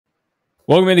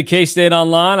Welcome into K-State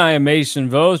Online. I am Mason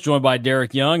Vose, joined by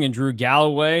Derek Young and Drew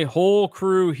Galloway. Whole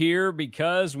crew here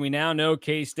because we now know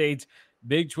K-State's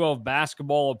Big 12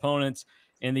 basketball opponents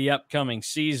in the upcoming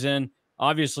season.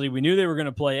 Obviously, we knew they were going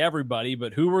to play everybody,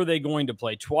 but who were they going to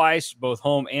play twice, both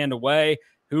home and away?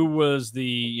 Who was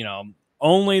the,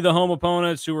 only the home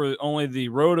opponents? Who were only the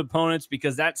road opponents?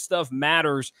 Because that stuff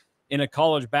matters in a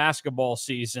college basketball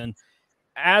season,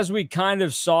 as we kind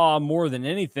of saw more than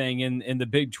anything in the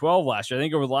Big 12 last year. I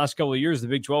think over the last couple of years, the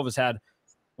Big 12 has had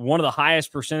one of the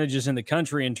highest percentages in the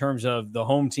country in terms of the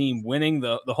home team winning.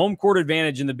 The home court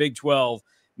advantage in the Big 12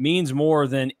 means more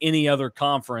than any other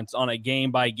conference on a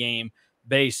game-by-game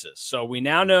basis. So we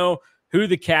now know who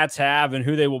the Cats have and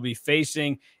who they will be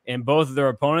facing in both of their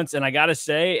opponents. And I got to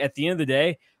say, at the end of the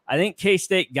day, I think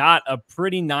K-State got a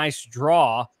pretty nice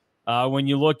draw when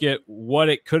you look at what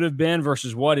it could have been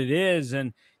versus what it is,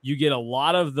 and you get a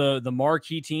lot of the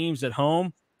marquee teams at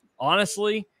home.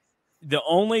 Honestly, the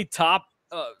only top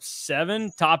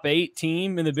 7, top 8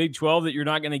 team in the Big 12 that you're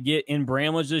not going to get in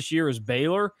Bramlage this year is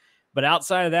Baylor. But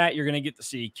outside of that, you're going to get to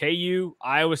see KU,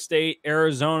 Iowa State,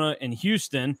 Arizona, and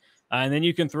Houston. And then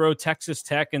you can throw Texas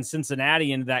Tech and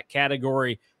Cincinnati into that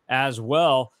category as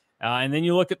well. And then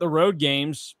you look at the road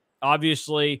games.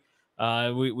 Obviously,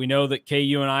 we know that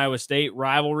KU and Iowa State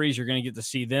rivalries, you're going to get to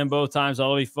see them both times.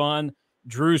 That'll be fun.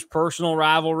 Drew's personal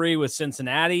rivalry with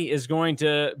Cincinnati is going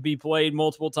to be played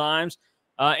multiple times.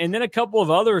 And then a couple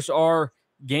of others are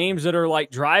games that are like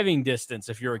driving distance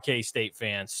if you're a K-State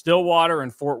fan. Stillwater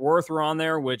and Fort Worth are on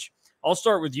there, which I'll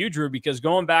start with you, Drew, because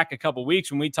going back a couple of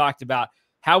weeks when we talked about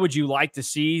how would you like to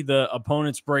see the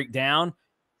opponents break down,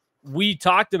 we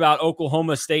talked about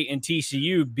Oklahoma State and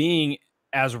TCU being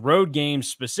as road games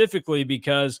specifically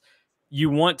because you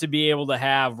want to be able to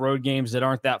have road games that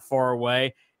aren't that far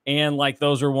away. And like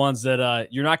those are ones that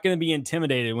you're not going to be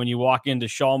intimidated when you walk into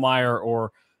Shawmeyer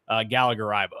or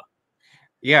Gallagher-Iba.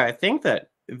 Yeah, I think that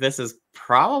this is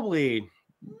probably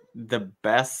the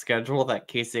best schedule that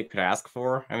K-State could ask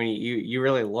for. I mean, you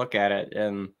really look at it,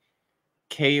 and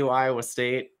KU, Iowa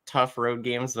State, tough road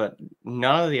games, but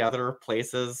none of the other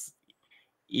places,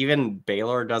 even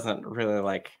Baylor doesn't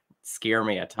really scare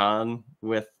me a ton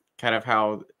with kind of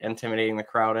how intimidating the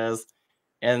crowd is.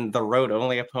 And the road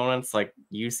only opponents like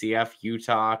UCF,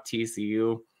 Utah,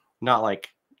 TCU, not like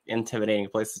intimidating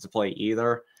places to play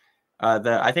either.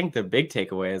 I think the big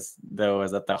takeaway is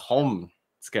that the home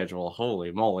schedule,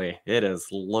 holy moly, it is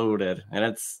loaded, and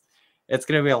it's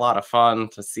going to be a lot of fun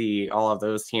to see all of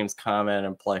those teams come in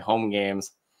and play home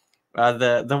games.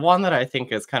 The one that I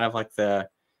think is kind of like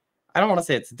I don't want to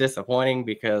say it's disappointing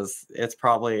because it's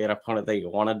probably an opponent that you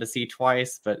wanted to see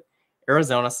twice, but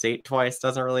Arizona State twice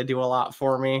doesn't really do a lot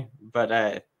for me. But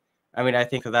I mean, I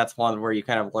think that's one where you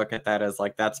kind of look at that as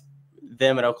like that's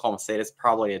them and Oklahoma State is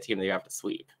probably a team that you have to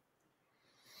sweep.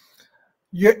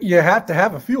 You have to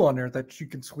have a few on there that you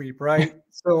can sweep, right?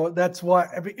 So that's why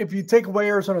if you take away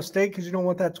Arizona State because you don't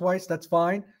want that twice, that's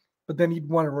fine. But then you'd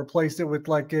want to replace it with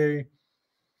like a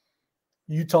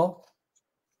Utah,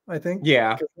 I think.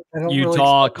 Yeah.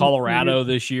 Utah, Colorado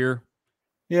this year.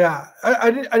 Yeah.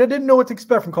 I didn't know what to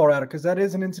expect from Colorado because that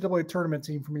is an NCAA tournament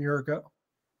team from a year ago.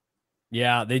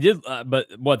 Yeah, they did,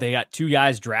 but they got 2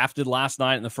 guys drafted last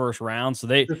night in the first round, so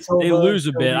they lose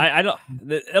a bit. I don't.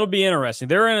 It'll be interesting.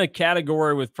 They're in a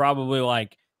category with probably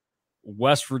like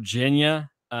West Virginia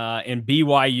and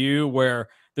BYU, where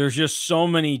there's just so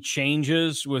many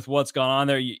changes with what's gone on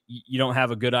there. You don't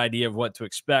have a good idea of what to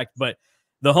expect. But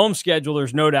the home schedule,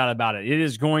 there's no doubt about it. It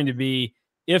is going to be,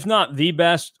 if not the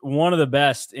best, one of the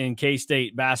best in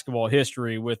K-State basketball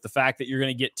history. With the fact that you're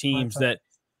going to get teams that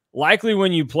likely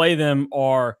when you play them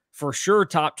are for sure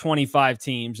top 25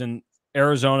 teams in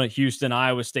Arizona, Houston,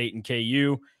 Iowa State, and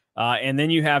KU. And then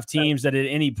you have teams that at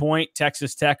any point,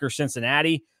 Texas Tech or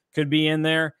Cincinnati could be in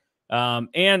there.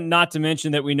 And not to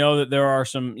mention that we know that there are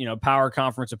some, power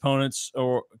conference opponents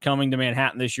coming to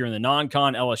Manhattan this year in the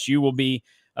non-con. LSU will be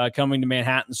coming to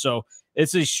Manhattan. So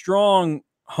it's a strong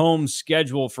home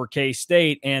schedule for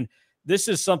K-State. And this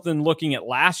is something looking at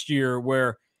last year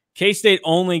where K-State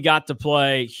only got to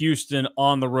play Houston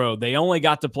on the road. They only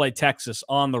got to play Texas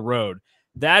on the road.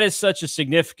 That is such a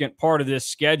significant part of this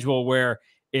schedule where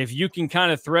if you can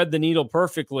kind of thread the needle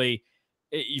perfectly,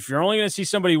 if you're only going to see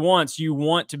somebody once, you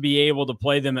want to be able to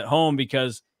play them at home,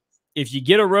 because if you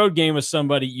get a road game with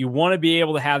somebody, you want to be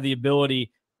able to have the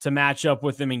ability to match up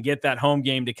with them and get that home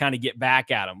game to kind of get back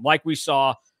at them. Like we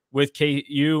saw with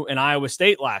KU and Iowa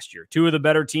State last year, 2 of the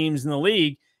better teams in the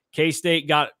league. K-State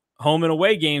got home and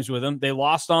away games with them. They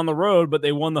lost on the road, but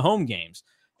they won the home games.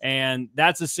 And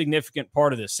that's a significant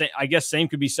part of this. I guess same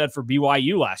could be said for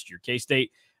BYU last year.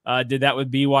 K-State did that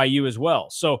with BYU as well.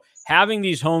 So having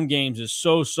these home games is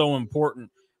so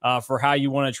important for how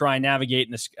you want to try and navigate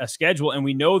in a schedule. And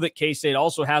we know that K-State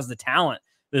also has the talent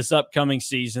this upcoming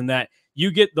season that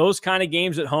you get those kind of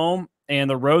games at home and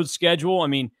the road schedule. I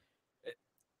mean,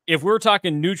 if we're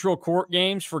talking neutral court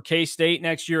games for K-State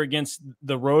next year against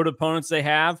the road opponents they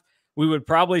have, we would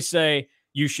probably say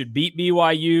you should beat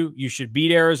BYU, you should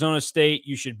beat Arizona State,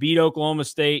 you should beat Oklahoma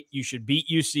State, you should beat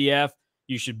UCF,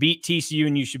 you should beat TCU,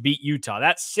 and you should beat Utah.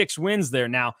 That's 6 wins there.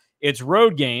 Now, it's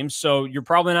road games, so you're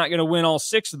probably not going to win all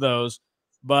 6 of those,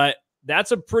 but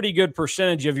that's a pretty good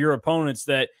percentage of your opponents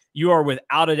that you are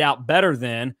without a doubt better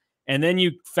than. And then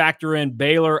you factor in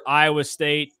Baylor, Iowa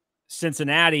State,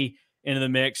 Cincinnati into the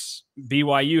mix,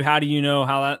 BYU. How do you know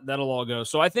how that'll all go?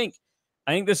 So I think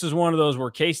this is one of those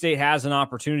where K-State has an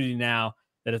opportunity now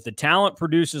that if the talent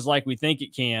produces like we think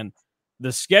it can,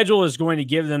 the schedule is going to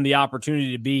give them the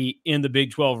opportunity to be in the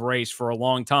Big 12 race for a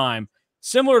long time,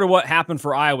 similar to what happened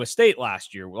for Iowa State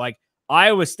last year. Like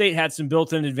Iowa State had some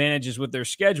built-in advantages with their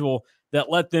schedule that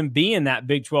let them be in that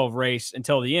Big 12 race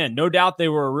until the end. No doubt they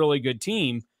were a really good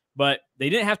team, but they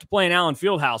didn't have to play in Allen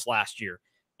Fieldhouse last year.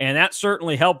 And that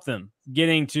certainly helped them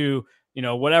getting to,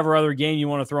 whatever other game you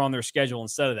want to throw on their schedule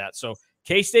instead of that. So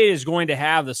K-State is going to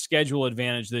have the schedule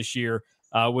advantage this year,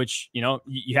 which, you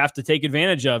have to take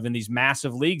advantage of in these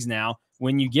massive leagues now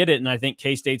when you get it. And I think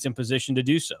K-State's in position to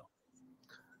do so.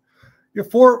 Yeah,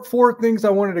 four things I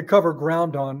wanted to cover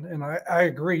ground on. And I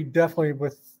agree definitely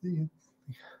with the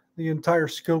entire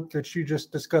scope that you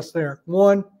just discussed there.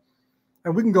 One,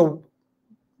 and we can go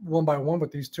one by one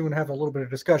with these two and have a little bit of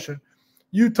discussion.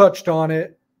 You touched on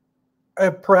it,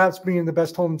 perhaps being the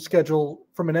best home schedule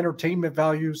from an entertainment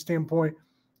value standpoint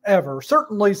ever.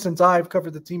 Certainly since I've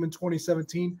covered the team in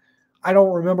 2017, I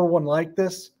don't remember one like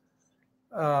this.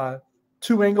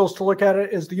 2 angles to look at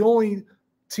it is the only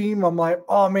team I'm like,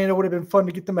 oh man, it would have been fun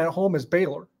to get them at home is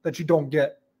Baylor that you don't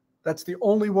get. That's the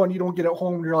only one you don't get at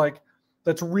home. You're like,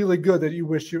 that's really good that you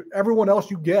wish you, everyone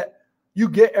else you get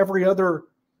every other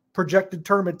projected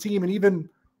tournament team and even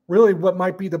really what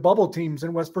might be the bubble teams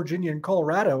in West Virginia and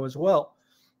Colorado as well.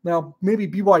 Now, maybe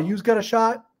BYU's got a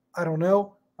shot. I don't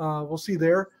know. We'll see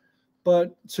there.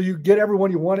 But so you get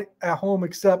everyone you want at home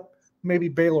except maybe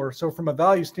Baylor. So from a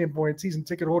value standpoint, season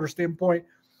ticket holder standpoint,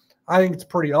 I think it's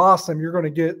pretty awesome. You're going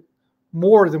to get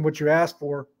more than what you asked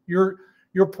for. You're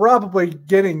probably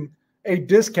getting a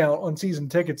discount on season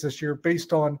tickets this year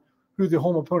based on who the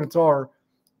home opponents are,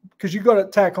 because you got to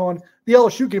tack on the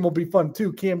LSU game will be fun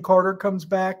too. Cam Carter comes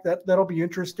back. That'll be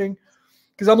interesting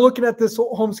because I'm looking at this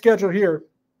home schedule here.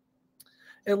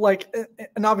 And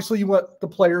obviously you want the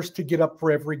players to get up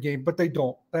for every game, but they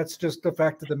don't. That's just the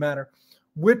fact of the matter.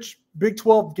 Which Big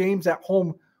 12 games at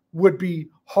home would be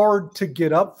hard to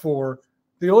get up for?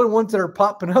 The only ones that are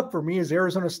popping up for me is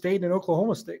Arizona State and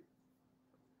Oklahoma State.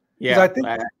 Yeah, I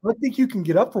think you can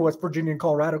get up for West Virginia and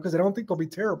Colorado because I don't think they'll be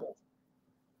terrible.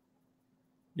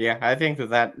 Yeah, I think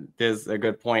that is a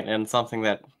good point and something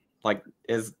that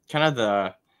is kind of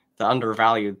the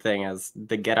undervalued thing is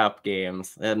the get up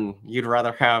games, and you'd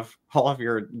rather have all of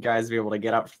your guys be able to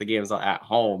get up for the games at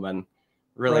home, and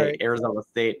really right. Arizona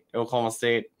State, Oklahoma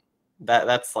State,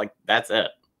 that's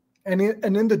it. And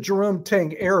in the Jerome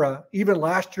Tang era, even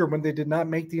last year when they did not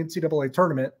make the NCAA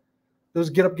tournament, those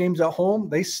get up games at home,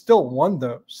 they still won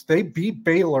those. They beat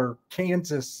Baylor,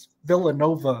 Kansas,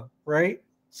 Villanova, right?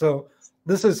 So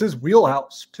this is his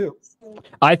wheelhouse too.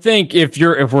 I think if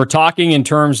we're talking in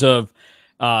terms of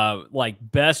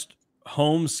best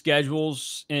home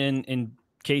schedules in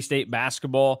K-State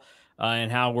basketball and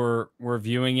how we're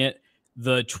viewing it,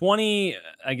 the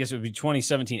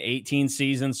 2017-18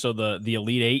 season, so the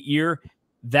Elite 8 year,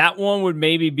 that one would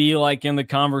maybe be in the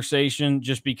conversation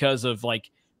just because of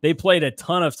they played a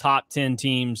ton of top 10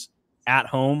 teams at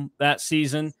home that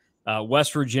season.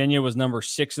 West Virginia was number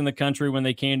 6 in the country when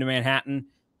they came to Manhattan.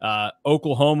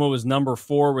 Oklahoma was number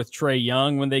 4 with Trae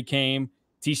Young when they came.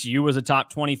 TCU was a top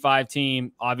 25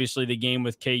 team. Obviously, the game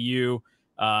with KU.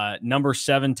 Number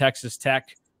 7 Texas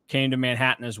Tech came to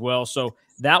Manhattan as well. So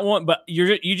that one, but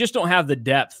you just don't have the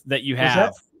depth that you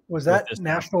have. Was that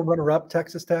national runner-up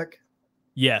Texas Tech?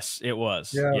 Yes, it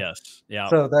was. Yeah. Yes. Yeah.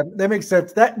 So that makes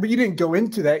sense. But you didn't go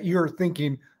into that. You're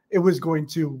thinking it was going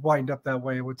to wind up that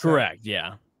way. Correct.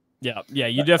 Yeah. Yeah. Yeah.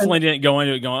 You definitely didn't go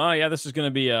into it going, oh yeah, this is going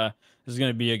to be a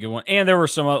good one. And there were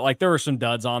some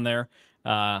duds on there.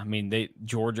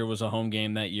 Georgia was a home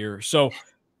game that year. So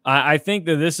I think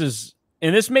that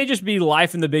this may just be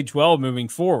life in the Big 12 moving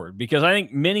forward, because I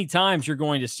think many times you're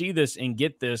going to see this and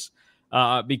get this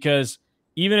because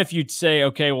even if you'd say,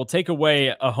 okay, we'll take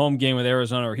away a home game with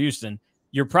Arizona or Houston,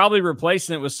 you're probably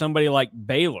replacing it with somebody like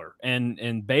Baylor.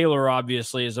 And Baylor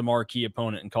obviously is a marquee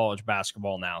opponent in college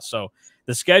basketball now. So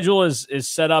the schedule is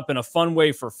set up in a fun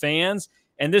way for fans.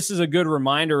 And this is a good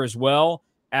reminder as well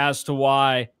as to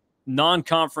why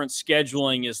non-conference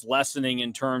scheduling is lessening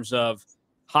in terms of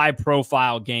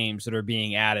high-profile games that are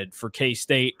being added for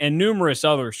K-State and numerous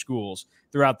other schools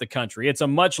throughout the country. It's a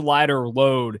much lighter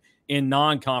load in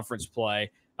non-conference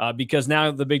play because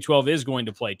now the Big 12 is going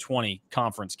to play 20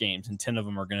 conference games, and 10 of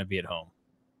them are going to be at home.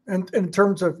 And in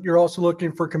terms of, you're also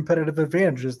looking for competitive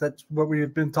advantages. That's what we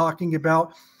have been talking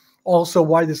about. Also,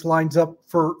 why this lines up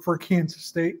for Kansas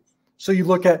State. So you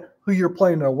look at who you're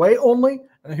playing away only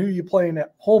and who you're playing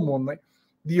at home only.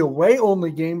 The away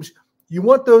only games, you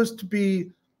want those to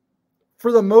be,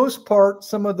 for the most part,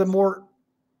 some of the more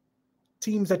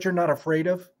teams that you're not afraid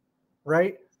of,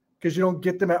 right? Because you don't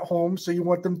get them at home, so you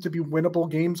want them to be winnable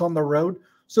games on the road.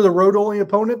 So the road only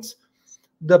opponents,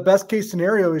 the best case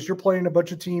scenario is you're playing a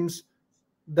bunch of teams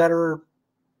that are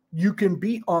you can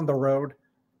beat on the road.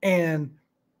 And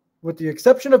with the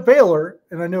exception of Baylor,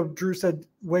 and I know Drew said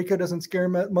Waco doesn't scare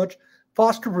him that much,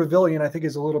 Foster Pavilion I think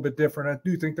is a little bit different. I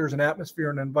do think there's an atmosphere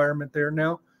and environment there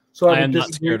now. So I'm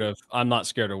not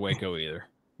scared of Waco either.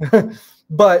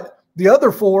 But the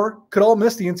other four could all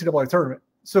miss the NCAA tournament.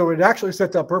 So it actually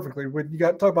sets up perfectly. When you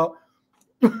got to talk about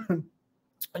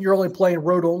you're only playing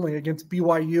road only against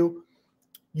BYU,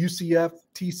 UCF,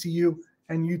 TCU,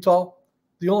 and Utah.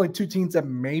 The only two teams that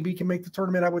maybe can make the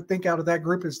tournament, I would think, out of that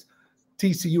group is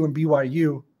TCU and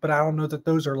BYU, but I don't know that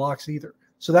those are locks either.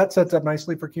 So that sets up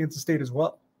nicely for Kansas State as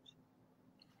well.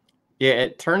 Yeah,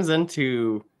 it turns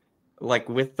into, like,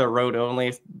 with the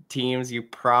road-only teams, you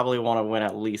probably want to win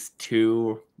at least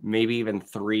 2, maybe even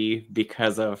 3,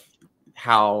 because of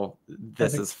how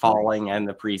this is falling and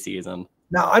the preseason.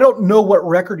 Now, I don't know what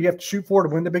record you have to shoot for to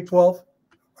win the Big 12.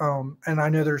 And I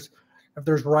know if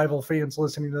there's rival fans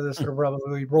listening to this, they're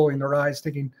probably rolling their eyes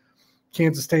thinking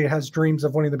Kansas State has dreams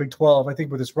of winning the Big 12. I think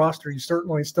with this roster, you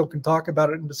certainly still can talk about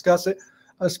it and discuss it,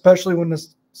 especially when the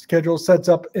schedule sets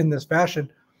up in this fashion.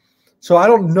 So I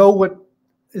don't know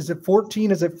is it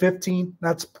 14? Is it 15?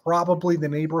 That's probably the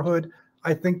neighborhood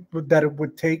I think that it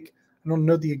would take. I don't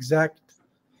know the exact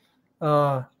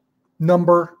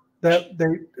number that they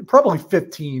probably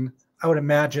 15, I would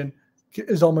imagine,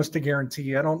 is almost a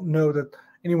guarantee. I don't know that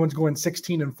anyone's going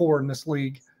 16-4 in this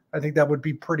league. I think that would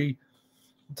be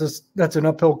that's an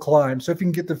uphill climb. So if you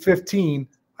can get to 15,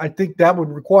 I think that would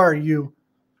require you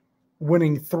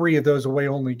winning 3 of those away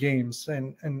only games.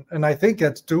 And I think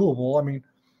that's doable. I mean,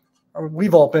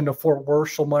 we've all been to Fort Worth,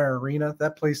 Schulmeyer Arena.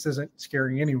 That place isn't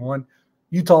scaring anyone.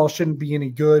 Utah shouldn't be any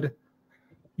good.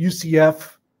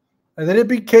 UCF, and then it'd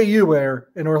be KU there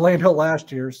in Orlando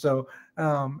last year. So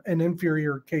an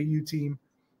inferior KU team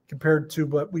compared to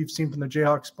what we've seen from the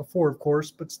Jayhawks before, of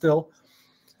course, but still.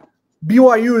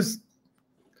 BYU is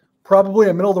probably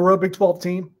a middle-of-the-road Big 12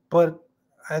 team, but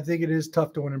I think it is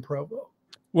tough to win in Provo.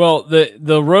 Well,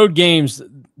 the road games,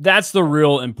 that's the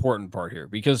real important part here,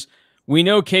 because we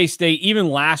know K-State, even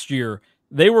last year,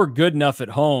 they were good enough at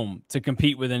home to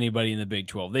compete with anybody in the Big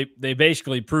 12. They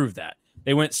basically proved that.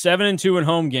 They went 7-2 in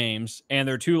home games, and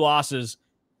their 2 losses,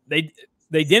 they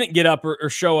didn't get up or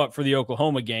show up for the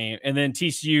Oklahoma game. And then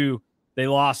TCU, they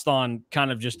lost on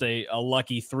kind of just a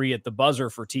lucky 3 at the buzzer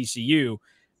for TCU,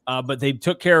 but they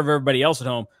took care of everybody else at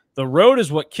home. The road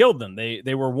is what killed them.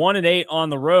 They were 1-8 on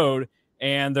the road,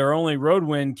 and their only road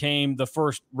win came the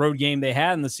first road game they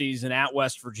had in the season at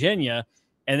West Virginia.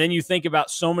 And then you think about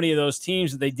so many of those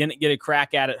teams that they didn't get a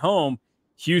crack at home,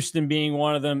 Houston being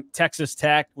one of them. Texas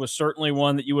Tech was certainly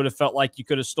one that you would have felt like you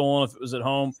could have stolen if it was at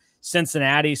home.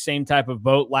 Cincinnati, same type of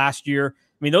boat last year.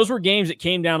 I mean, those were games that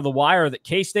came down to the wire that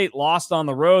K-State lost on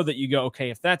the road that you go,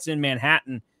 okay, if that's in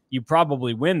Manhattan, you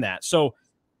probably win that. So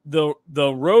the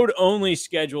road-only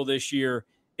schedule this year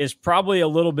is probably a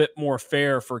little bit more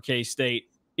fair for K-State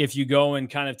if you go and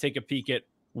kind of take a peek at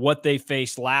what they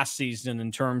faced last season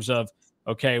in terms of,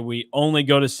 okay, we only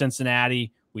go to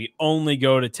Cincinnati, we only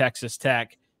go to Texas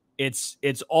Tech. It's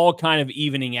all kind of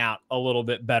evening out a little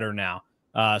bit better now.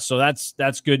 So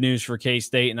that's good news for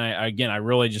K-State. And I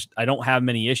don't have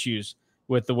many issues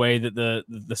with the way that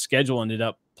the schedule ended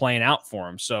up playing out for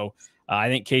them. So I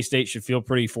think K-State should feel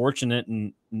pretty fortunate.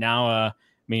 And now,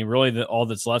 really all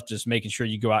that's left is making sure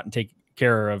you go out and take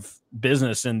care of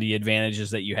business and the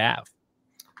advantages that you have.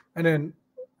 And then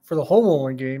for the home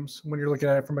only games, when you're looking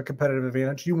at it from a competitive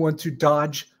advantage, you want to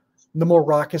dodge the more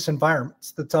raucous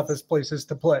environments, the toughest places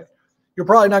to play. You're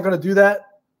probably not going to do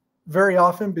that very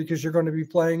often because you're going to be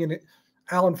playing in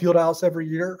Allen Fieldhouse every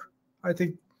year. I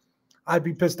think I'd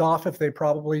be pissed off if they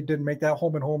probably didn't make that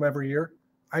home and home every year.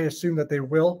 I assume that they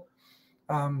will.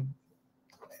 And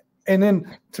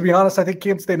then, to be honest, I think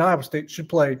Kansas State and Iowa State should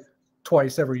play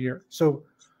twice every year. So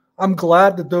I'm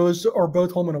glad that those are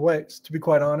both home and aways, to be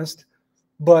quite honest.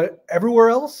 But everywhere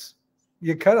else,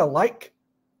 you kind of like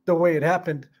the way it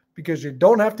happened because you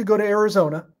don't have to go to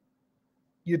Arizona.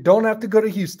 You don't have to go to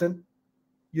Houston.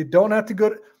 You don't have to go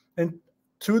to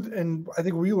and I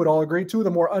think we would all agree, two of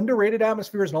the more underrated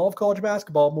atmospheres in all of college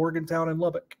basketball, Morgantown and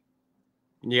Lubbock.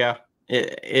 Yeah,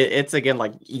 it's again,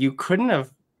 like, you couldn't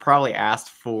have probably asked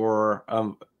for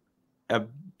a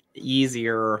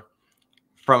easier,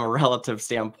 from a relative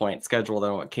standpoint, schedule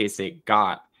than what K-State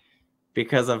got,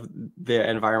 because of the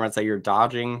environments that you're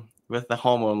dodging with the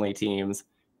home-only teams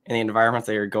and the environments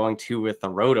that you're going to with the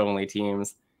road-only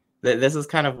teams. This is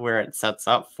kind of where it sets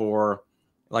up for,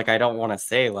 like, I don't want to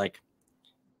say, like,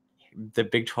 the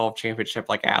Big 12 championship,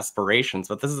 like, aspirations,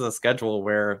 but this is a schedule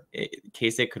where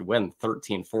K-State could win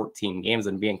 13, 14 games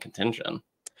and be in contention.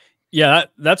 Yeah,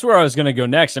 that's where I was going to go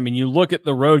next. I mean, you look at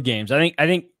the road games. I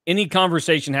think any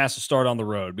conversation has to start on the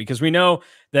road, because we know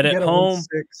that at home,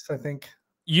 6, I think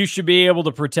you should be able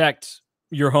to protect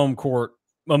your home court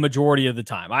a majority of the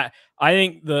time. I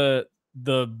think the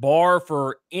bar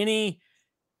for any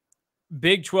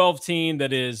Big 12 team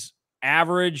that is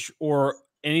average or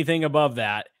anything above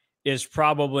that is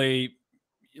probably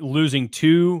losing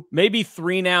 2, maybe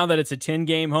 3 now that it's a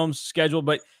 10-game home schedule.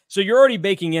 But so you're already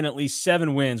baking in at least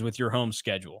 7 wins with your home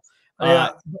schedule.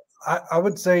 Yeah, I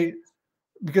would say,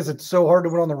 because it's so hard to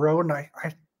win on the road, and I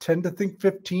tend to think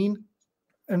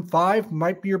 15-5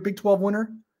 might be your Big 12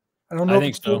 winner. I don't know. I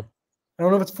think so. I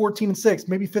don't know if it's 14-6,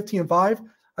 maybe 15-5.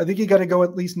 I think you got to go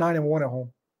at least 9-1 at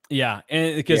home. Yeah,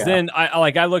 and because then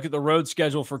I look at the road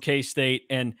schedule for K-State,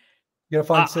 and you gotta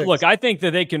find 6. Look, I think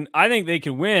they can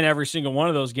win every single one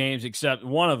of those games except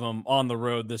one of them on the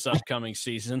road this upcoming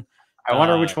season. I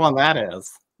wonder which one that is.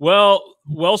 Well,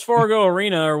 Wells Fargo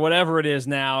Arena, or whatever it is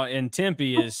now in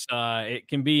Tempe, is it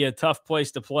can be a tough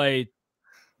place to play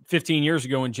 15 years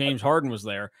ago when James Harden was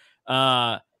there.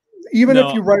 Even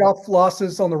if you write off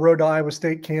losses on the road to Iowa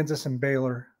State, Kansas, and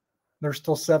Baylor, there's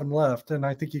still 7 left, and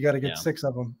I think you got to get 6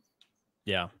 of them.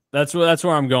 Yeah, that's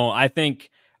where I'm going. I think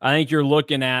you're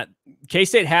looking at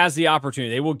K-State has the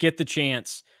opportunity. They will get the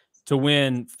chance to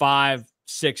win 5-6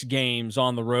 games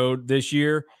on the road this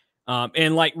year,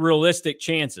 and like realistic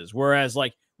chances. Whereas,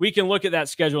 like, we can look at that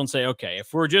schedule and say, okay,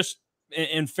 if we're just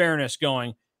in fairness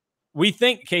going, we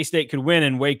think K-State could win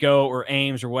in Waco or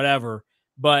Ames or whatever,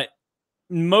 but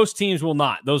most teams will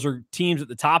not. Those are teams at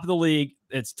the top of the league.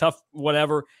 It's tough,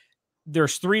 whatever.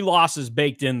 There's 3 losses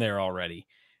baked in there already.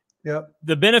 Yep.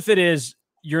 The benefit is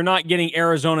you're not getting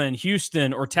Arizona and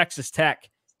Houston or Texas Tech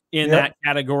in that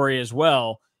category as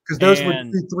well. Because those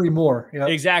would be 3 more. Yep.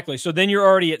 Exactly. So then you're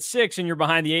already at 6 and you're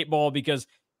behind the 8 ball, because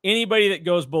anybody that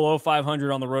goes below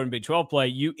 500 on the road in Big 12 play,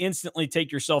 you instantly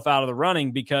take yourself out of the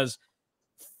running, because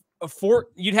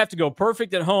you'd have to go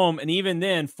perfect at home. And even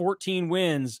then, 14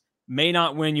 wins may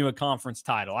not win you a conference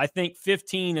title. I think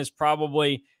 15 is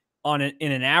probably in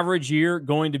an average year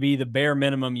going to be the bare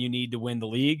minimum you need to win the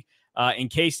league. And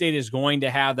K-State is going to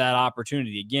have that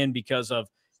opportunity again, because of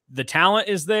the talent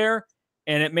is there,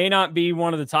 and it may not be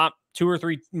one of the top 2 or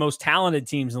 3 most talented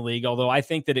teams in the league, although I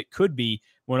think that it could be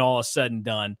when all is said and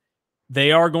done.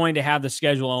 They are going to have the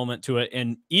schedule element to it,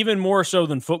 and even more so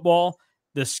than football,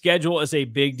 the schedule is a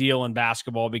big deal in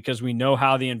basketball, because we know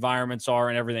how the environments are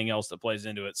and everything else that plays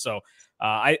into it. So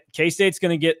K-State's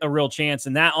going to get a real chance,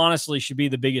 and that honestly should be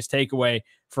the biggest takeaway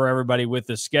for everybody with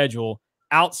the schedule.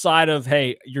 Outside of,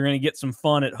 hey, you're going to get some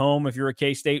fun at home if you're a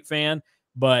K-State fan,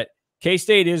 but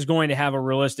K-State is going to have a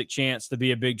realistic chance to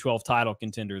be a Big 12 title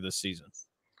contender this season.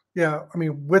 Yeah, I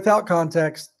mean, without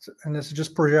context, and this is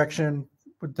just projection,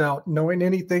 without knowing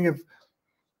anything of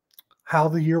how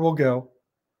the year will go.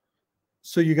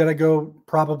 So you got to go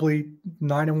probably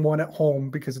 9-1 at home,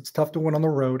 because it's tough to win on the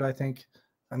road, I think.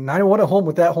 And 9-1 at home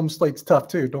with that home slate's tough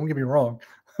too. Don't get me wrong.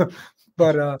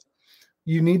 But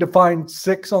you need to find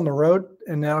 6 on the road,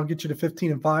 and that'll get you to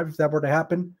 15-5 if that were to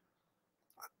happen.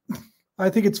 I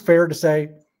think it's fair to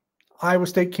say Iowa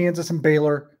State, Kansas, and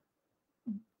Baylor,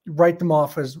 write them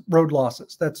off as road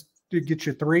losses. That's to get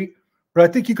you 3. But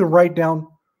I think you can write down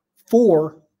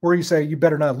 4 where you say you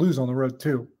better not lose on the road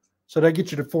too. So that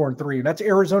gets you to 4-3. And that's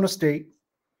Arizona State,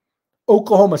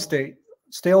 Oklahoma State,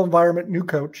 stale environment, new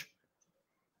coach.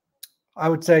 I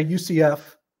would say UCF.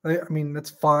 I mean, that's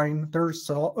fine. They're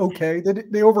so okay.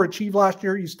 They overachieved last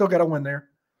year. You still got to win there.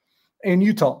 And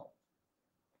Utah.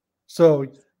 So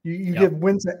you give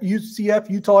wins at UCF,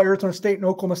 Utah, Arizona State, and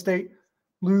Oklahoma State.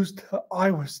 Lose to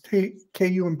Iowa State,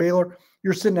 KU, and Baylor.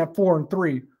 You're sitting at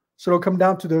 4-3. So it'll come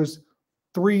down to those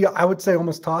 3, I would say,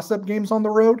 almost toss-up games on the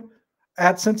road.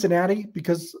 at Cincinnati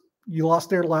because you lost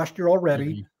there last year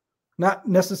already. Not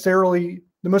necessarily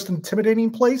the most intimidating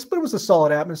place, but it was a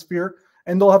solid atmosphere,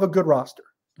 and they'll have a good roster.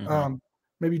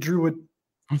 Maybe Drew would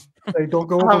say, "Don't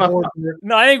go overboard."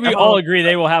 No, I think we all agree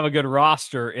they will have a good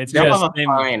roster. It's they'll just have a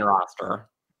fine roster.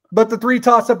 But the 3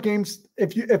 toss-up games,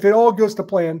 if it all goes to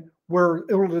plan, where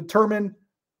it will determine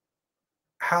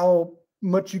how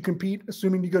much you compete,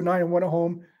 assuming you go 9-1 at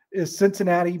home, is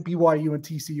Cincinnati, BYU, and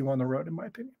TCU on the road, in my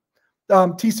opinion.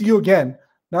 TCU, again,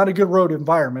 not a good road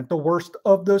environment, the worst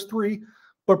of those 3,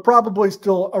 but probably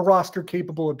still a roster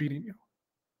capable of beating you.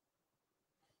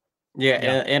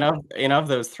 Yeah. And of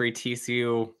those 3,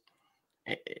 TCU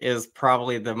is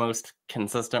probably the most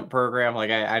consistent program.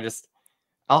 Like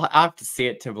I'll have to see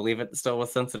it to believe it still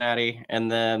with Cincinnati.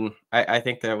 And then I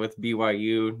think that with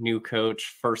BYU, new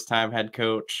coach, first time head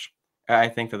coach, I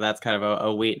think that that's kind of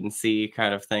a wait and see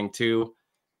kind of thing too.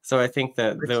 So I think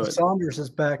that Saunders is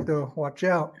back though. Watch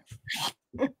out.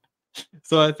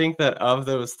 So I think that of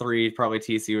those 3, probably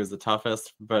TCU is the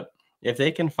toughest, but if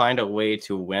they can find a way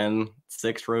to win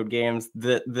 6 road games,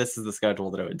 this is the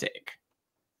schedule that it would take.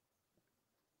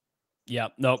 Yeah,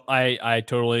 nope, I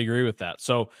totally agree with that.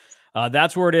 So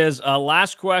that's where it is.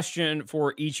 Last question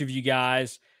for each of you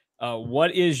guys.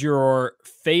 What is your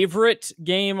favorite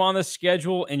game on the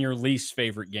schedule and your least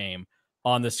favorite game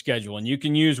on the schedule? And you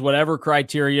can use whatever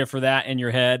criteria for that in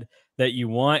your head that you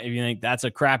want. If you think that's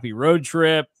a crappy road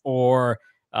trip or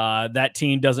that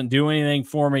team doesn't do anything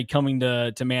for me coming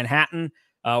to Manhattan,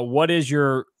 what is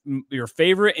your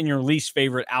favorite and your least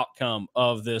favorite outcome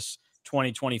of this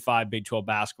 2025 Big 12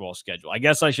 basketball schedule? I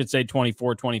guess I should say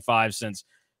 24-25 since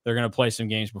they're going to play some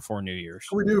games before New Year's.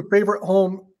 Can we do favorite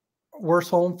home, worst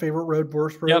home, favorite road,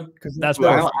 worst road? Yep, because that's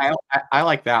I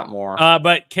like that more.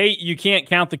 But you can't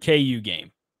count the KU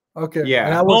game. Okay. Yeah.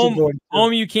 And I wasn't going to.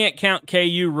 Home, you can't count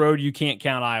KU. Road, you can't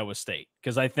count Iowa State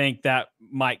because I think that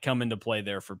might come into play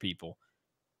there for people.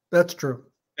 That's true.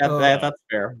 That's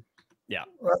fair. Yeah.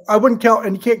 I wouldn't count,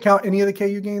 and you can't count any of the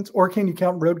KU games, or can you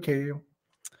count road KU?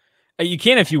 You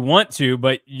can if you want to,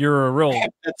 but you're a real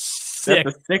sick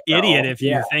idiot if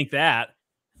you think that.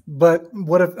 But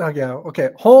what if, okay.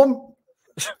 Home,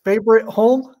 favorite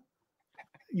home,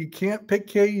 you can't pick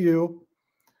KU.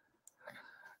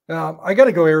 I got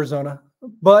to go Arizona,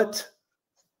 but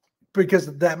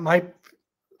because that might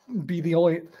be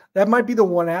the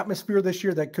one atmosphere this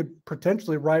year that could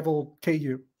potentially rival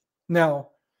KU. Now,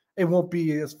 it won't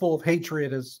be as full of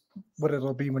hatred as what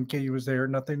it'll be when KU is there.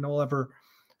 Nothing will ever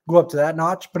go up to that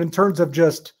notch. But in terms of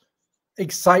just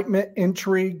excitement,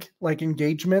 intrigue, like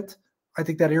engagement, I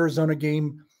think that Arizona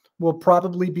game will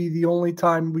probably be the only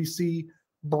time we see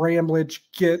Bramlage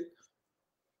get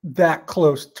that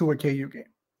close to a KU game.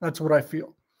 That's what I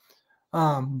feel.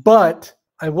 But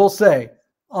I will say,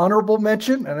 honorable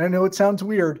mention, and I know it sounds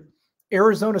weird,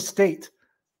 Arizona State,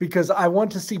 because I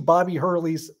want to see Bobby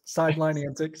Hurley's sideline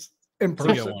antics in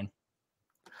person. That's a good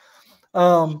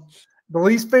one. The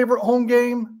least favorite home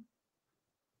game,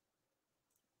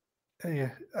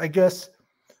 I guess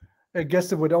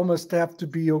it would almost have to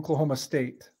be Oklahoma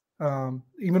State.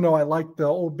 Even though I like the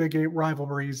old Big 8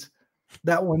 rivalries,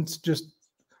 that one's just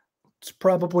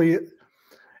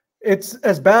it's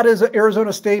as bad as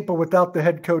Arizona State, but without the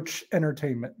head coach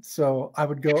entertainment. So I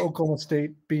would go Oklahoma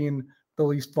State being the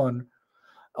least fun.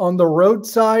 On the road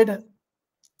side,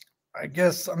 I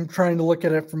guess I'm trying to look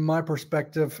at it from my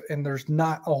perspective, and there's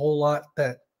not a whole lot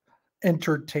that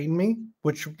entertain me,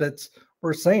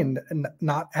 we're saying, and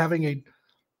not having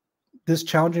this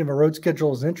challenging of a road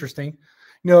schedule is interesting.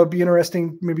 It'd be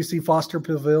interesting maybe see Foster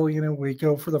Pavilion in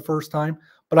Waco for the first time,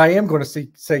 but I am going to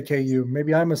say KU.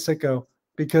 Maybe I'm a sicko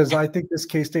because I think this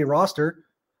K-State roster,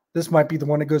 this might be the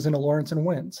one that goes into Lawrence and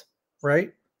wins,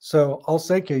 right? So I'll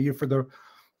say KU for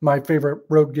my favorite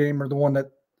road game, or the one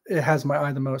that it has my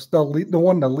eye the most. The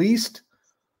one the least,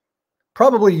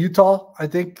 probably Utah. I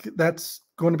think that's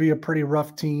going to be a pretty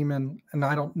rough team, and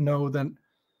I don't know that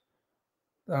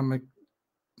I'm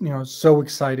so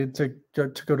excited to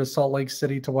go to Salt Lake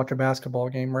City to watch a basketball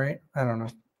game, right? I don't know.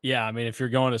 Yeah, I mean, if you're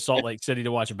going to Salt Lake City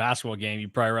to watch a basketball game,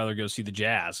 you'd probably rather go see the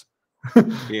Jazz.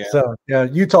 Yeah. So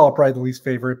Utah probably the least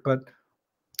favorite, but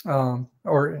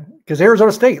or because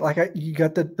Arizona State, you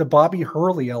got the Bobby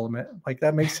Hurley element, like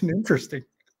that makes it interesting.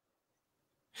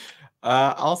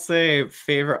 I'll say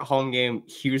favorite home game,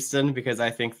 Houston, because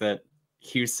I think that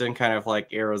Houston, kind of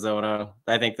like Arizona,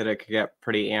 I think that it could get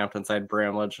pretty amped inside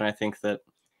Bramlage, and I think that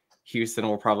Houston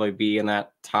will probably be in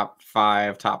that top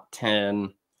 5, top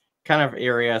 10 kind of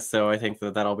area. So I think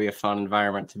that that'll be a fun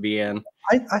environment to be in.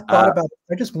 I thought about it.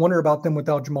 I just wonder about them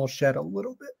without Jamal Shed a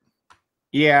little bit.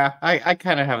 Yeah, I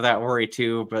kind of have that worry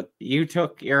too, but you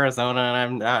took Arizona,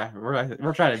 and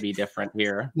we're trying to be different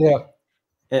here. Yeah.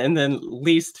 And then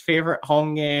least favorite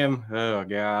home game. Oh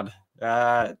God,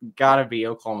 gotta be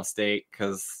Oklahoma State,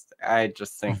 because I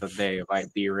just think that they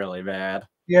might be really bad.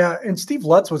 Yeah, and Steve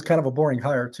Lutz was kind of a boring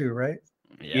hire too, right?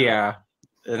 Yeah,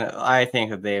 and I think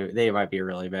that they might be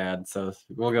really bad. So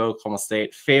we'll go Oklahoma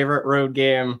State. Favorite road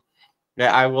game.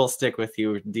 Yeah, I will stick with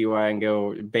you, DY, and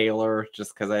go Baylor,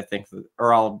 just because I think that,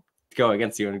 or I'll go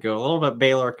against you and go a little bit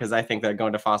Baylor, because I think that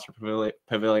going to Foster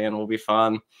Pavilion will be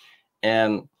fun.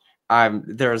 And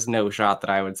there's no shot that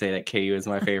I would say that KU is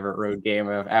my favorite road game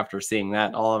after seeing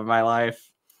that all of my life.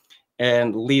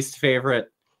 And least favorite,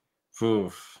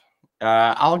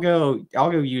 I'll go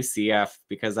UCF,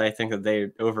 because I think that they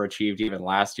overachieved even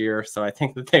last year. So I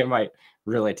think that they might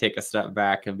really take a step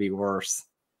back and be worse.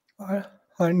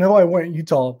 I know I went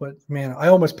Utah, but man, I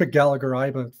almost picked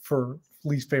Gallagher-Iba for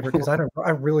least favorite because I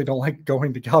really don't like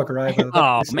going to Gallagher-Iba.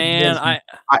 Oh man,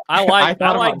 I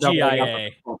like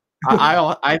GIA.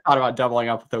 I thought about doubling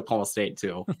up with Oklahoma State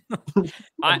too.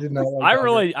 I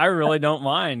really don't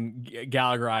mind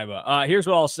Gallagher-Iba. Here's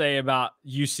what I'll say about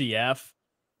UCF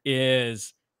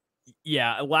is,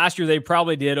 yeah, last year they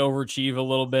probably did overachieve a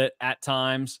little bit at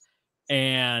times,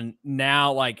 and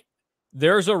now like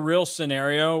there's a real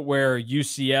scenario where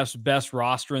UCF's best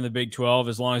roster in the Big 12,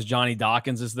 as long as Johnny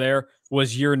Dawkins is there,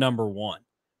 was year number one,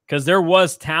 because there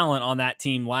was talent on that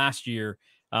team last year,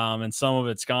 and some of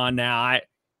it's gone now.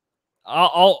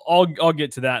 I'll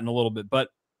get to that in a little bit, but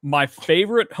my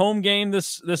favorite home game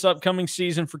this upcoming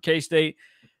season for K-State,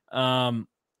 I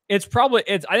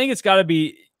think it's got to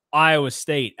be Iowa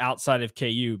State outside of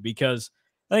KU, because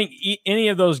I think any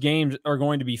of those games are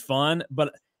going to be fun,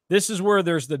 but this is where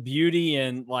there's the beauty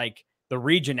and like the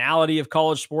regionality of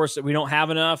college sports that we don't have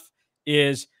enough,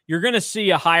 is you're going to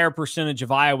see a higher percentage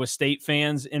of Iowa State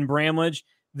fans in Bramlage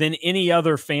than any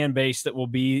other fan base that will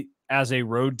be as a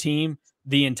road team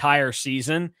the entire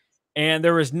season. And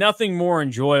there was nothing more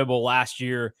enjoyable last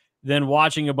year than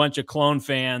watching a bunch of clone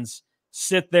fans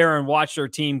sit there and watch their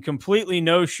team completely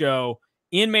no-show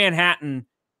in Manhattan,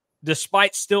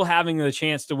 despite still having the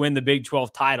chance to win the Big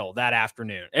 12 title that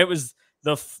afternoon. It was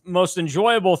the most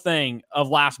enjoyable thing of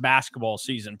last basketball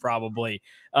season, probably,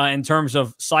 in terms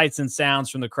of sights and sounds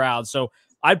from the crowd. So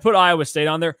I'd put Iowa State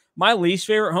on there. My least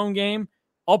favorite home game,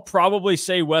 I'll probably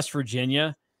say West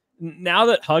Virginia. Now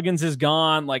that Huggins is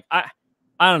gone, like I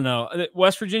don't know.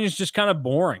 West Virginia is just kind of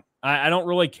boring. I don't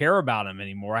really care about him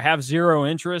anymore. I have zero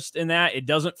interest in that. It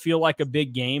doesn't feel like a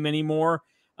big game anymore.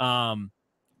 And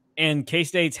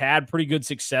K-State's had pretty good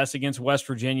success against West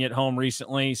Virginia at home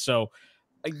recently. So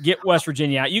get West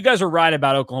Virginia out. You guys are right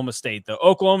about Oklahoma State, though.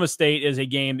 Oklahoma State is a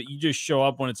game that you just show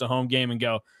up when it's a home game and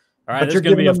go, all right, this is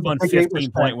going to be a fun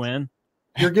 15-point win.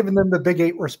 You're giving them the Big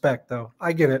 8 respect, though.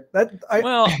 I get it.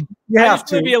 You have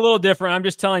to be a little different. I'm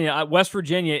just telling you, West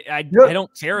Virginia, I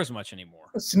don't care as much anymore.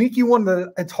 A sneaky one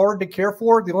that it's hard to care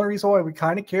for. The only reason why we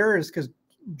kind of care is because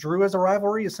Drew has a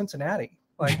rivalry is Cincinnati.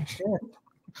 Like,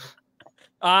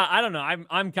 I don't know.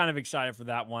 I'm kind of excited for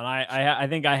that one. I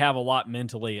think I have a lot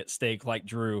mentally at stake, like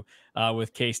Drew,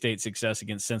 with K-State's success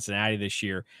against Cincinnati this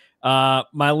year.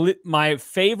 My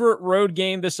favorite road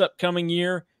game this upcoming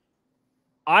year,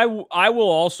 I will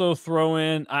also throw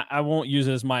in, I won't use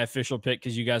it as my official pick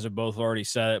because you guys have both already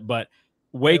said it, but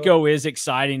Waco is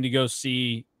exciting to go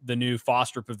see the new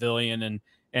Foster Pavilion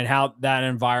and how that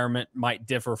environment might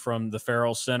differ from the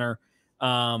Farrell Center.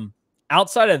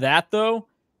 Outside of that, though,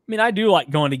 I mean, I do like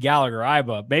going to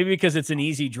Gallagher-Iba, maybe because it's an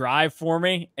easy drive for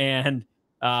me, and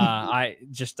I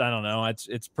don't know,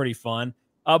 it's pretty fun.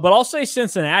 But I'll say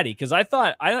Cincinnati, because I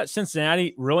thought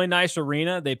Cincinnati, really nice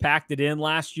arena. They packed it in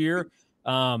last year.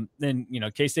 Then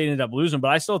K-State ended up losing, but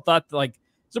I still thought like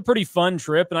it's a pretty fun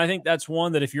trip, and I think that's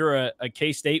one that if you're a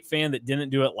K-State fan that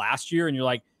didn't do it last year and you're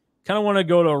like kind of want to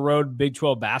go to a road Big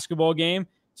 12 basketball game,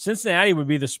 Cincinnati would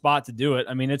be the spot to do it.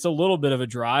 I mean, it's a little bit of a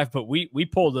drive, but we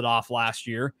pulled it off last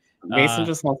year. Mason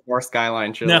just wants more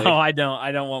Skyline chili. No, I don't.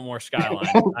 I don't want more Skyline.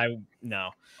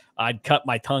 I'd cut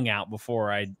my tongue out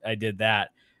before I did that.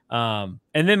 And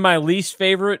then my least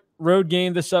favorite road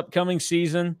game this upcoming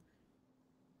season,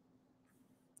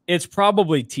 it's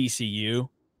probably TCU.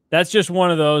 That's just one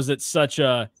of those that's such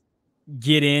a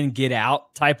get in, get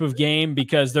out type of game,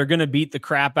 because they're going to beat the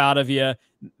crap out of you.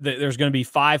 There's going to be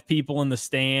 5 people in the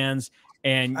stands,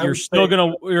 and you're still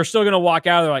going to walk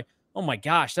out of there like, oh my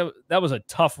gosh, that was a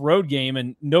tough road game,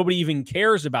 and nobody even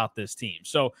cares about this team.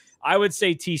 So I would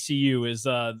say TCU is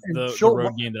the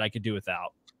road game that I could do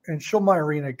without. And Shulman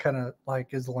Arena kind of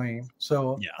like is lame.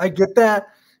 So yeah. I get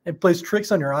that. It plays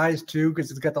tricks on your eyes too, because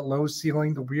it's got the low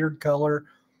ceiling, the weird color.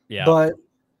 Yeah. But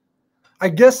I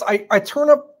guess I turn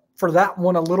up for that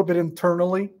one a little bit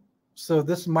internally. So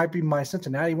this might be my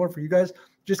Cincinnati one for you guys,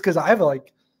 just because I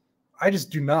just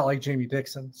do not like Jamie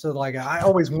Dixon. So like I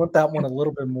always want that one a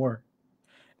little bit more.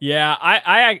 Yeah,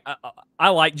 I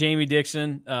like Jamie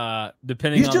Dixon.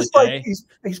 Depending He's on the just like day,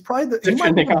 he's probably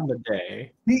Depending on the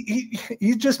day.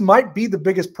 he just might be the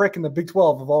biggest prick in the Big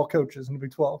 12 of all coaches in the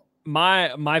Big 12.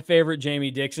 My favorite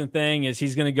Jamie Dixon thing is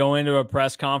he's going to go into a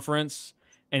press conference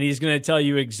and he's going to tell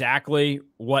you exactly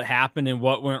what happened and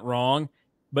what went wrong,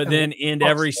 but then end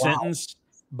every sentence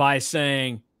by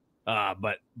saying,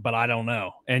 but I don't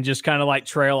know, and just kind of like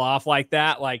trail off like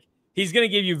that. Like he's going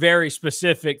to give you very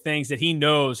specific things that he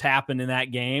knows happened in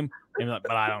that game, and like,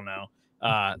 but I don't know.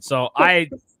 So I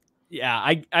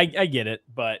get it,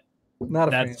 but not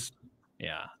a fan.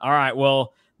 Yeah. All right.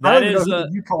 Well, I don't even know who the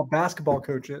Utah basketball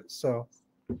coach is. So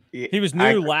he was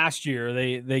new last year.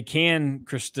 They canned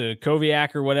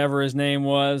Koviak or whatever his name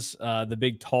was, the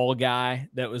big tall guy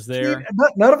that was there.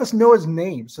 None of us know his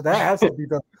name, so that has to be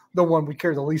the one we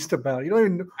care the least about. You don't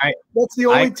even know. That's the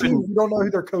only team you don't know who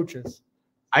their coach is.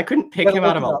 I couldn't pick him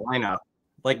out of a lineup.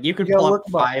 Like you could pull up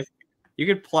 5. You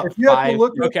could pluck 5. If you have to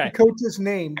look at the coach's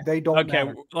name, they don't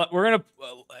matter. We're gonna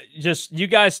just you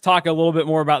guys talk a little bit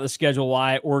more about the schedule while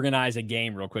I organize a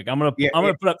game real quick. I'm gonna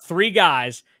put up 3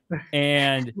 guys,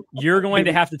 and you're going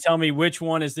to have to tell me which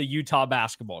one is the Utah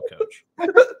basketball coach.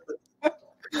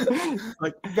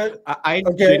 I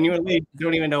genuinely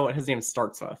don't even know what his name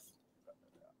starts with.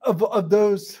 Of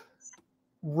those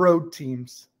road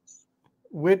teams,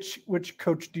 which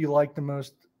coach do you like the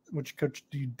most? Which coach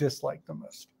do you dislike the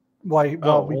most? Why?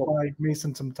 While we buy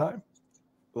Mason some time.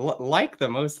 Like the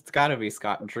most, it's got to be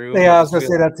Scott Drew. Yeah, I was gonna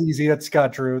say that's easy. That's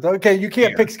Scott Drew. Okay, you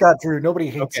can't pick Scott Drew. Nobody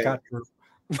hates Scott Drew.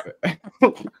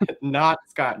 Not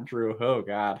Scott Drew. Oh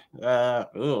God.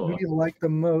 Who do you like the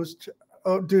most?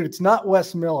 Oh, dude, it's not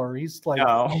Wes Miller. He's like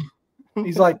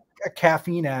he's like a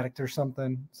caffeine addict or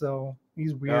something. So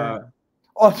he's weird.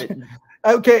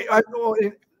 Okay, I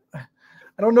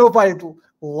don't know if I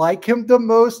like him the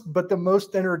most, but the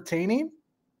most entertaining.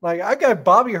 Like I got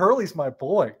Bobby Hurley's my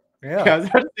boy. Yeah. I was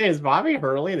about to say, is Bobby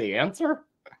Hurley the answer?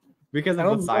 Because I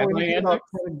don't know anything about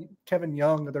Kevin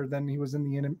Young other than he was in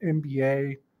the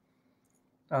NBA.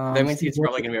 That means he's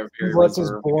probably going to be a very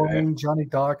reserved boring. Johnny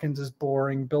Dawkins is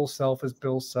boring. Bill Self is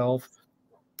Bill Self.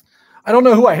 I don't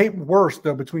know who I hate worse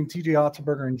though between TJ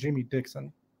Otzenberger and Jamie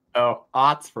Dixon. Oh,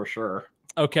 Otz for sure.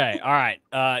 Okay, all right.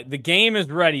 The game is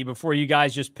ready before you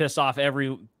guys just piss off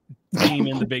every team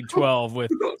in the Big 12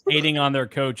 with hating on their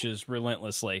coaches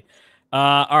relentlessly.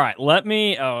 All right,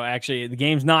 actually, the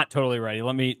game's not totally ready.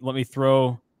 Let me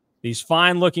throw these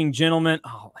fine-looking gentlemen.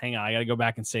 Oh, hang on, I got to go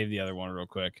back and save the other one real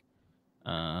quick.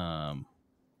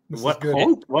 What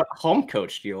home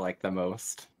coach do you like the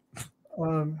most?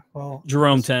 Well,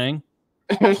 Jerome Tang.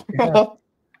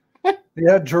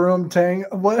 Yeah, Jerome Tang.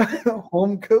 What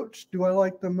home coach do I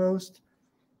like the most?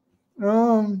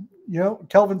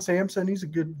 Kelvin Sampson. He's a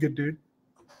good dude.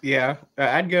 Yeah,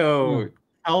 I'd go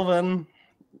Kelvin.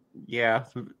 Yeah,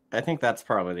 I think that's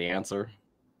probably the answer.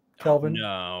 Kelvin.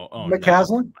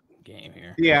 McCaslin. Game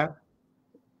here. Yeah.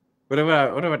 What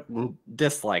about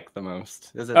dislike the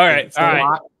most? Is it all right?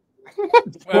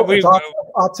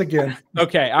 Odds again.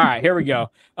 Okay, all right. Here we go.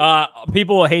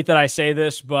 People will hate that I say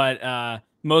this, but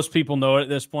most people know it at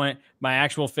this point. My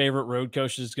actual favorite road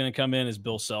coach is going to come in is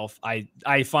Bill Self.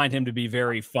 I find him to be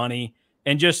very funny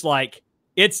and just like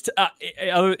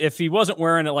if he wasn't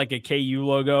wearing it like a KU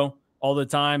logo all the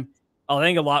time, I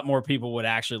think a lot more people would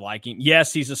actually like him.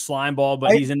 Yes, he's a slime ball,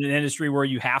 but he's in an industry where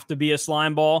you have to be a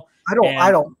slime ball. I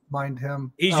don't mind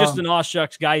him. He's just an aw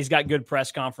shucks guy. He's got good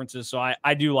press conferences, so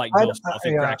I do like Bill Self.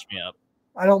 It cracks me up.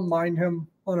 I don't mind him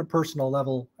on a personal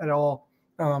level at all,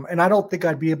 and I don't think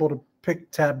I'd be able to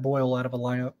pick Tad Boyle out of a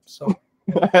lineup. So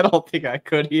I don't think I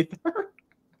could either.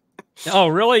 Oh,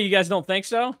 really? You guys don't think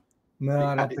so? No,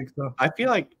 I don't think so. I feel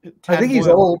like he's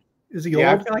old. Is he old?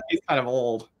 I feel like he's kind of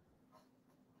old.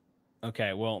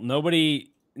 Okay, well, nobody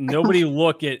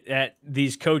look at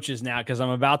these coaches now because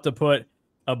I'm about to put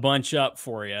a bunch up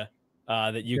for you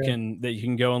that you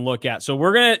can go and look at. So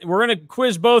we're gonna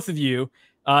quiz both of you.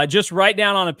 Just write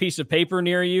down on a piece of paper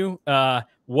near you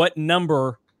what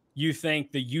number you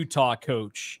think the Utah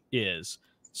coach is.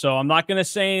 So I'm not going to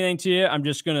say anything to you. I'm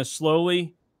just going to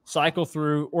slowly cycle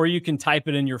through, or you can type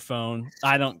it in your phone.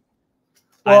 I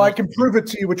can prove it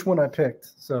to you which one I picked.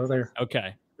 So there.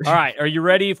 Okay. All right. Are you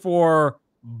ready for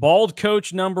bald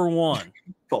coach number 1?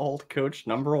 Bald coach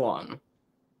number 1.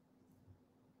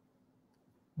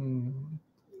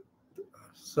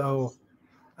 So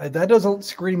That doesn't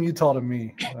scream Utah to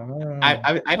me.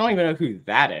 I don't even know who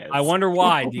that is. I wonder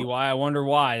why, DY. I wonder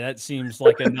why. That seems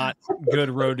like a not good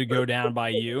road to go down by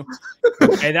you.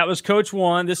 Okay, that was Coach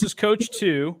 1. This is Coach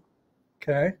 2.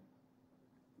 Okay.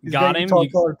 Got him.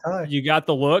 You got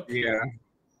the look. Yeah.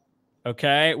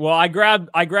 Okay. Well, I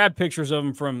grabbed pictures of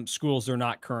them from schools they're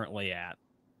not currently at.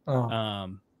 Oh.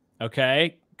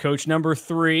 Okay. Coach number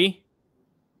 3.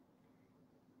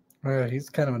 Yeah, he's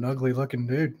kind of an ugly looking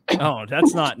dude. Oh,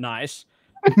 that's not nice.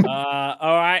 All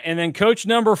right. And then coach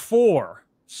number 4.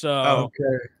 So,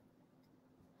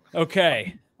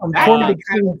 okay. I'm torn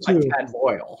between two. Tad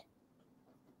Boyle.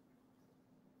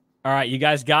 All right. You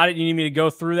guys got it. You need me to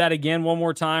go through that again one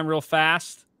more time real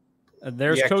fast.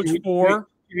 There's coach 4.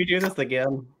 Can we do this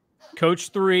again? Coach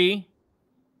 3,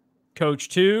 coach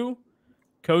 2,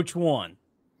 coach 1.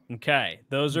 Okay.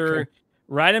 Those are,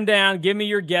 write them down. Give me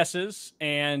your guesses,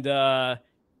 and I'll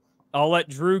let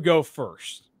Drew go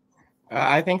first.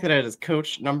 I think that it is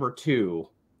coach number 2.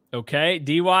 Okay.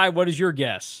 DY, what is your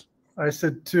guess? I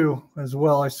said 2 as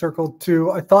well. I circled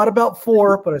 2. I thought about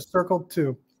 4, but I circled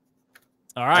 2.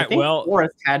 All right. I think 4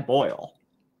 is Tad Boyle.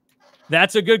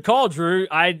 That's a good call, Drew.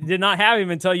 I did not have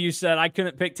him until you said I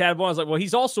couldn't pick Tad Boyle. I was like, well,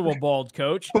 he's also a bald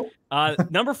coach.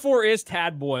 Number 4 is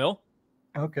Tad Boyle.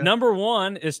 Okay. Number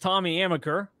 1 is Tommy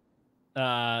Amaker.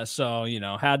 So, you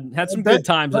know, had some good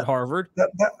times at Harvard.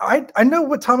 I know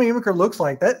what Tommy Amaker looks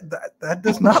like. That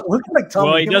does not look like Tommy.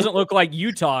 Well, he doesn't look like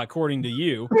Utah, according to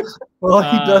you. Well,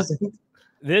 he doesn't.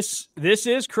 This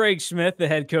is Craig Smith, the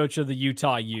head coach of the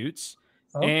Utah Utes.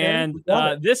 Okay, and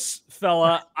this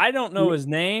fella, I don't know his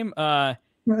name.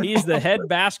 He's the head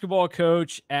basketball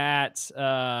coach at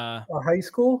a high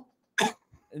school.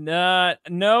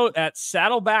 No, at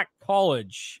Saddleback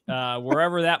College,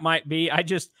 wherever that might be. I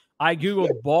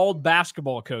Googled bald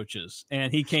basketball coaches,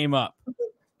 and he came up.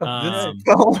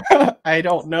 I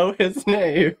don't know his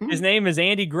name. His name is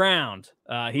Andy Ground.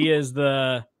 He is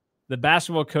the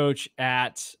basketball coach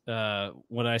at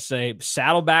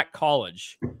Saddleback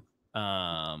College.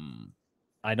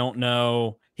 I don't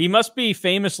know. He must be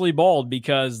famously bald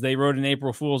because they wrote an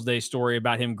April Fool's Day story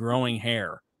about him growing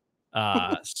hair.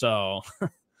 So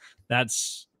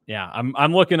that's, yeah,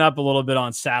 I'm looking up a little bit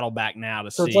on Saddleback now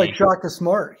to see. So it's like Shaka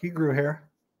Smart. He grew hair.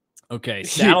 Okay.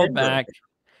 Saddleback.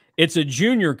 It's a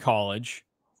junior college.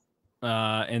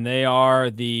 And they are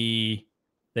the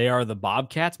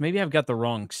Bobcats. Maybe I've got the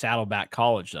wrong Saddleback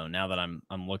College though, now that I'm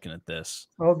looking at this.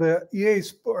 Oh, the EA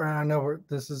Sport. I know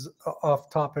this is off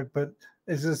topic, but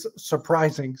is this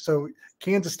surprising? So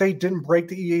Kansas State didn't break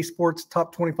the EA Sports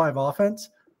top 25 offense,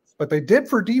 but they did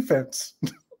for defense.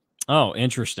 Oh,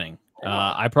 interesting.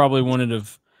 I probably wouldn't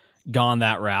have gone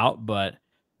that route, but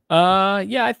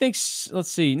yeah, I think,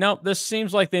 let's see. Nope, this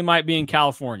seems like they might be in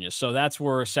California. So that's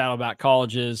where Saddleback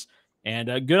College is.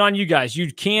 And good on you guys.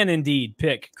 You can indeed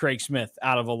pick Craig Smith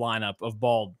out of a lineup of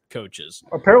bald coaches.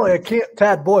 Apparently I can't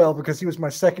Tad Boyle because he was my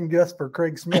second guess for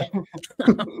Craig Smith.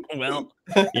 Well,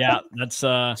 yeah, that's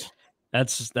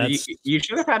you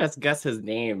should have had us guess his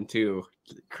name too.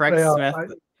 Craig Smith.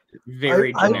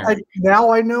 Very generic.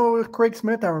 Now I know Craig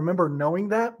Smith. I remember knowing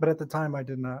that, but at the time I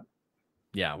did not.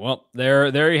 Yeah, well,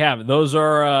 there you have it. Those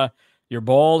are your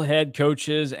bald head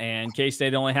coaches, and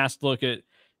K-State only has to look at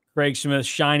Craig Smith's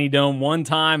shiny dome one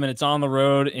time, and it's on the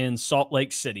road in Salt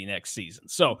Lake City next season.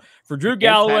 So for Drew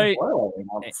Galloway,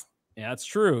 yeah, that's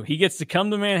true. He gets to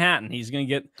come to Manhattan. He's going to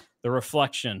get the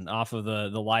reflection off of the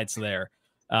lights there.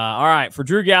 All right, for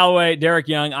Drew Galloway, Derek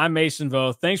Young, I'm Mason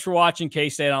Voth. Thanks for watching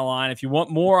K-State Online. If you want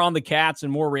more on the Cats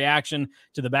and more reaction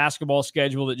to the basketball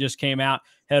schedule that just came out,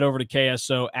 head over to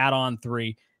KSO Add-on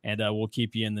 3, and we'll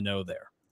keep you in the know there.